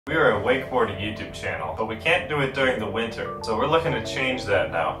We are a wakeboarding YouTube channel, but we can't do it during the winter, so we're looking to change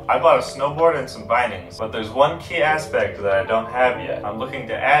that now. I bought a snowboard and some bindings, but there's one key aspect that I don't have yet. I'm looking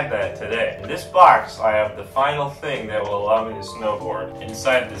to add that today. In this box, I have the final thing that will allow me to snowboard.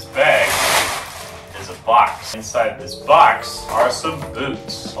 Inside this bag is a box. Inside this box are some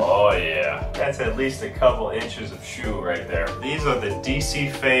boots. Oh yeah. That's at least a couple inches of shoe right there. These are the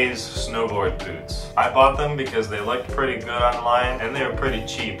DC Phase Snowboard Boots. I bought them because they looked pretty good online and they were pretty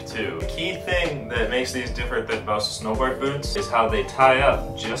cheap too. The key thing that makes these different than most snowboard boots is how they tie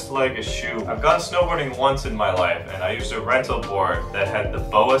up just like a shoe. I've gone snowboarding once in my life and I used a rental board that had the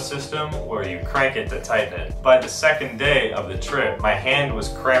BOA system where you crank it to tighten it. By the second day of the trip, my hand was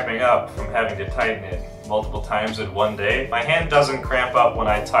cramping up from having to tighten it multiple times in one day. My hand doesn't cramp up when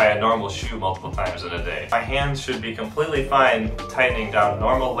I tie a normal shoe multiple times in a day. My hands should be completely fine tightening down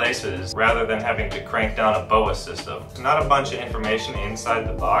normal laces rather than having to crank down a BOA system. There's not a bunch of information inside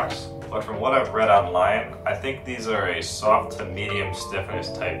the box, but from what I've read online, I think these are a soft to medium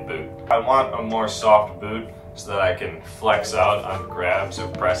stiffness type boot. I want a more soft boot so that I can flex out on grabs or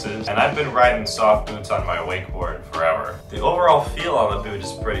presses. And I've been riding soft boots on my wakeboard forever. The overall feel on the boot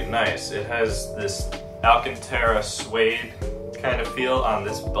is pretty nice. It has this Alcantara suede kind of feel on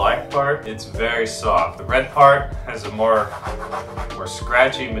this black part. It's very soft. The red part has a more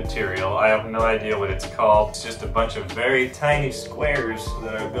scratchy material. I have no idea what it's called. It's just a bunch of very tiny squares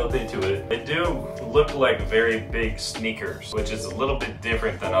that are built into it. They do look like very big sneakers, which is a little bit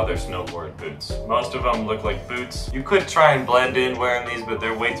different than other snowboard boots. Most of them look like boots. You could try and blend in wearing these, but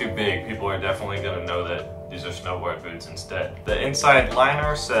they're way too big. People are definitely gonna know that these are snowboard boots instead. The inside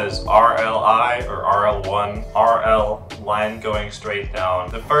liner says RLI or RL1. RL line going straight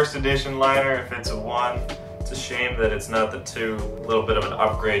down. The first edition liner, if it's a 1, it's a shame that it's not the 2. A little bit of an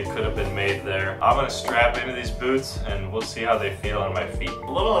upgrade could have been made there. I'm gonna strap into these boots and we'll see how they feel on my feet. I'm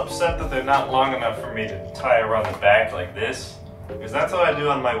a little upset that they're not long enough for me to tie around the back like this, because that's what I do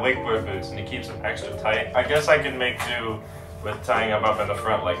on my wakeboard boots and it keeps them extra tight. I guess I can make do with tying them up in the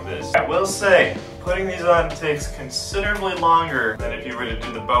front like this. I will say, putting these on takes considerably longer than if you were to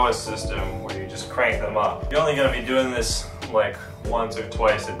do the BOA system where you just crank them up. You're only gonna be doing this like once or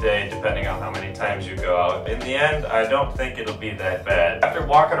twice a day depending on how many times you go out. In the end, I don't think it'll be that bad. After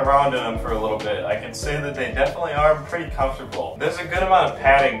walking around in them for a little bit, I can say that they definitely are pretty comfortable. There's a good amount of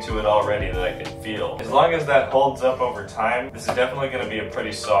padding to it already that I can feel. As long as that holds up over time, this is definitely going to be a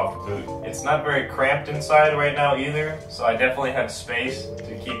pretty soft boot. It's not very cramped inside right now either, so I definitely have space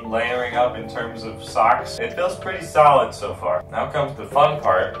to keep layering up in terms of socks. It feels pretty solid so far. Now comes the fun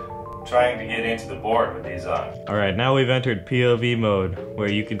part, trying to get into the board with these on. Alright, now we've entered POV mode,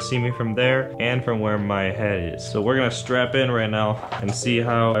 where you can see me from there and from where my head is. So we're gonna strap in right now and see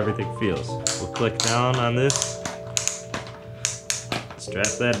how everything feels. We'll click down on this, strap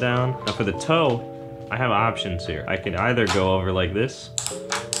that down. Now for the toe, I have options here. I can either go over like this,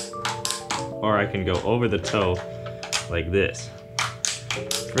 or I can go over the toe like this.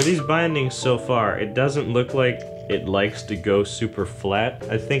 For these bindings so far, it doesn't look like it likes to go super flat.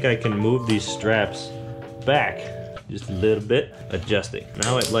 I think I can move these straps back just a little bit, adjusting.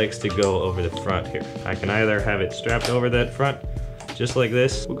 Now it likes to go over the front here. I can either have it strapped over that front, just like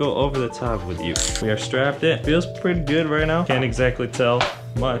this. We'll go over the top with you. We are strapped in. Feels pretty good right now. Can't exactly tell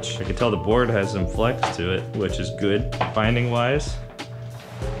much. I can tell the board has some flex to it, which is good, binding wise.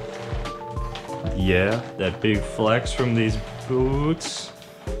 Yeah, that big flex from these boots.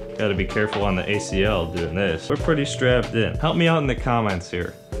 Gotta be careful on the ACL doing this. We're pretty strapped in. Help me out in the comments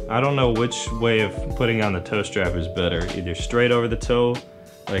here. I don't know which way of putting on the toe strap is better. Either straight over the toe,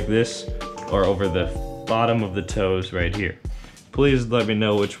 like this, or over the bottom of the toes right here. Please let me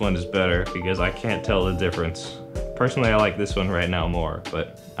know which one is better, because I can't tell the difference. Personally, I like this one right now more,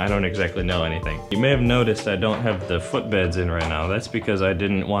 but I don't exactly know anything. You may have noticed I don't have the footbeds in right now. That's because I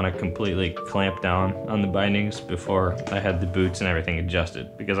didn't want to completely clamp down on the bindings before I had the boots and everything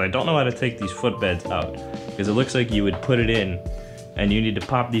adjusted, because I don't know how to take these footbeds out, because it looks like you would put it in and you need to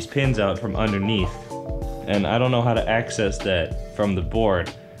pop these pins out from underneath, and I don't know how to access that from the board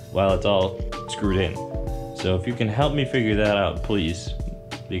while it's all screwed in. So if you can help me figure that out, please,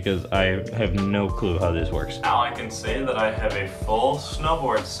 because I have no clue how this works. Now I can say that I have a full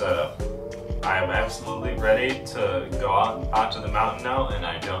snowboard setup. I am absolutely ready to go out onto the mountain now, and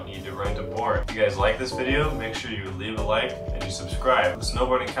I don't need to rent a board. If you guys like this video, make sure you leave a like and you subscribe. The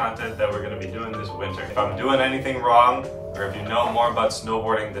snowboarding content that we're going to be doing this winter. If I'm doing anything wrong, or if you know more about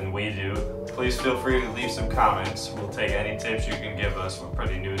snowboarding than we do, please feel free to leave some comments. We'll take any tips you can give us. We're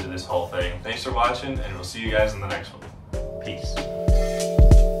pretty new to this whole thing. Thanks for watching, and we'll see you guys in the next one. Peace.